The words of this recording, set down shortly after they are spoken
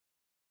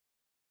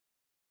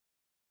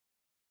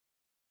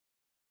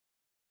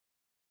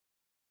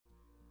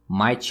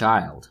My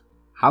child,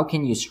 how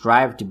can you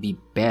strive to be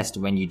best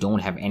when you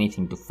don't have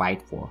anything to fight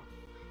for?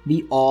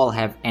 We all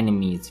have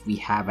enemies. We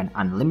have an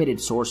unlimited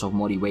source of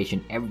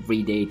motivation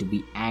every day to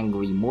be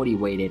angry,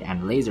 motivated,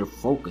 and laser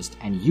focused,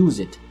 and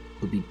use it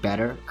to be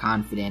better,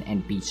 confident,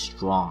 and be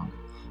strong.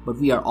 But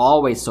we are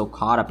always so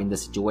caught up in the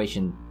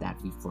situation that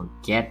we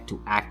forget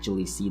to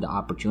actually see the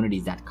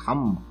opportunities that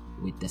come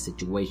with the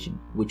situation,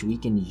 which we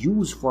can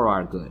use for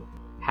our good.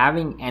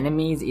 Having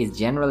enemies is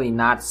generally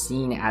not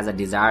seen as a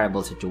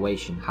desirable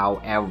situation.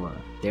 However,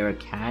 there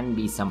can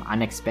be some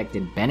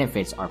unexpected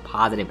benefits or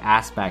positive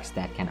aspects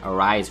that can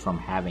arise from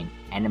having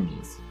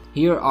enemies.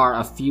 Here are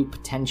a few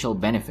potential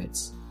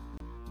benefits.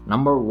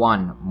 Number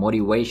 1,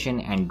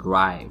 motivation and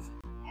drive.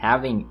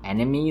 Having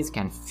enemies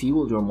can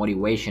fuel your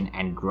motivation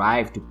and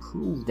drive to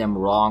prove them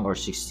wrong or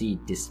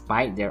succeed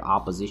despite their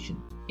opposition.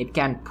 It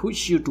can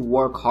push you to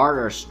work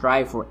harder,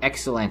 strive for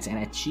excellence, and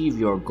achieve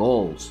your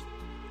goals.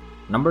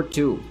 Number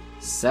 2,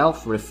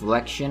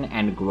 self-reflection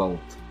and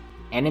growth.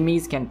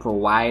 Enemies can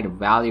provide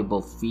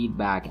valuable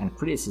feedback and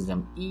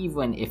criticism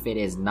even if it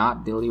is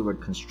not delivered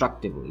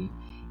constructively.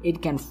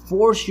 It can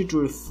force you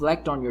to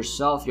reflect on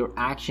yourself, your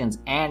actions,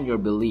 and your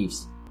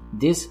beliefs.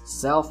 This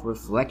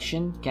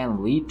self-reflection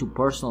can lead to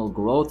personal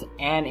growth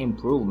and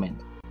improvement.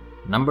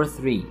 Number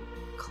 3,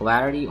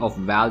 clarity of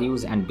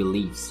values and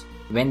beliefs.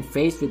 When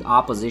faced with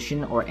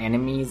opposition or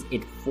enemies,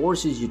 it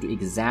forces you to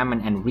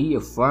examine and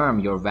reaffirm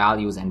your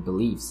values and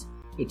beliefs.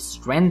 It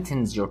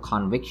strengthens your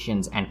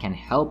convictions and can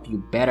help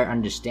you better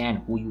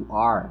understand who you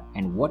are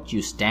and what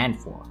you stand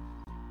for.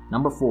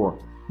 Number 4,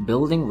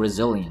 building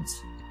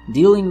resilience.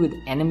 Dealing with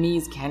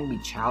enemies can be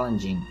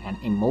challenging and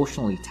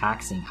emotionally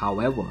taxing.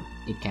 However,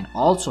 it can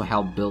also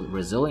help build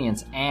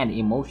resilience and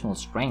emotional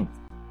strength.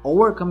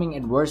 Overcoming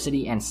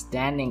adversity and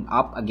standing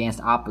up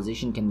against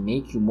opposition can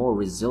make you more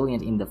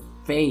resilient in the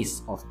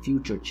face of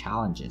future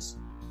challenges.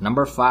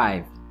 Number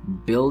 5,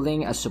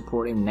 building a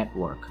supportive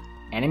network.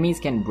 Enemies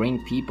can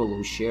bring people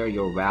who share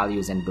your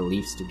values and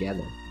beliefs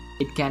together.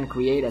 It can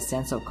create a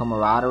sense of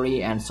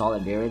camaraderie and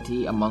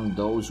solidarity among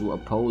those who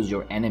oppose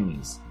your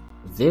enemies.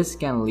 This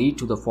can lead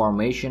to the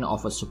formation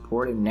of a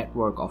supportive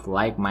network of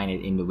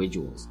like-minded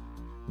individuals.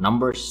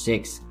 Number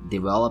 6,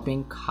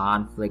 developing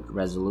conflict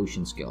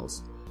resolution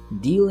skills.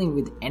 Dealing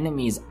with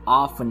enemies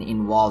often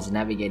involves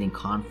navigating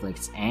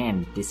conflicts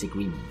and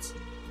disagreements.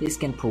 This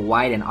can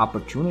provide an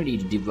opportunity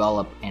to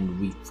develop and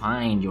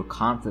refine your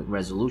conflict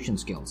resolution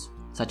skills,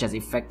 such as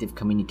effective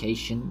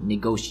communication,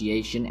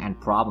 negotiation, and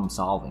problem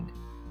solving.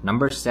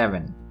 Number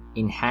 7,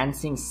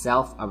 enhancing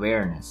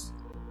self-awareness.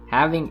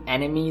 Having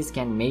enemies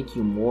can make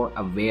you more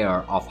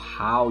aware of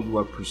how you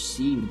are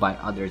perceived by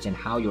others and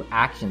how your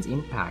actions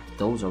impact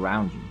those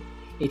around you.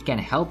 It can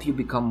help you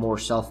become more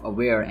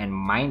self-aware and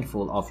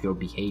mindful of your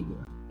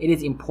behavior. It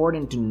is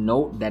important to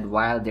note that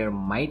while there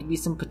might be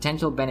some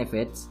potential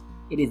benefits,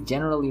 it is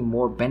generally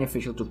more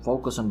beneficial to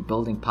focus on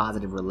building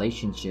positive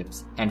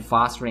relationships and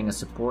fostering a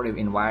supportive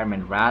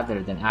environment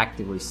rather than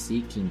actively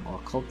seeking or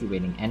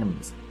cultivating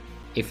enemies.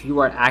 If you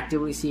are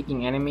actively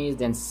seeking enemies,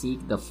 then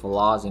seek the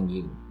flaws in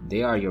you.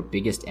 They are your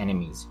biggest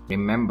enemies.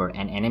 Remember,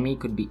 an enemy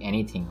could be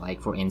anything,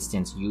 like for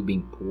instance, you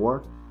being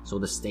poor, so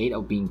the state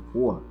of being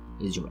poor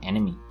is your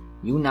enemy.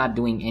 You not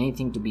doing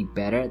anything to be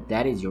better,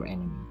 that is your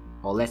enemy.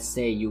 Or let's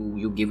say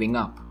you giving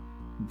up.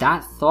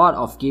 That thought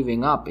of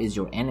giving up is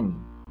your enemy.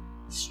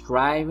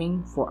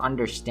 Striving for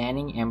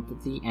understanding,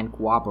 empathy, and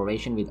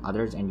cooperation with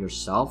others and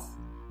yourself,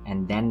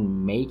 and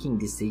then making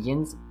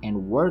decisions and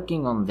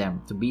working on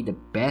them to be the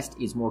best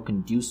is more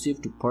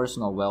conducive to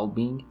personal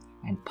well-being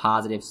and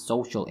positive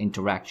social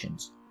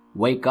interactions.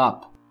 Wake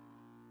up!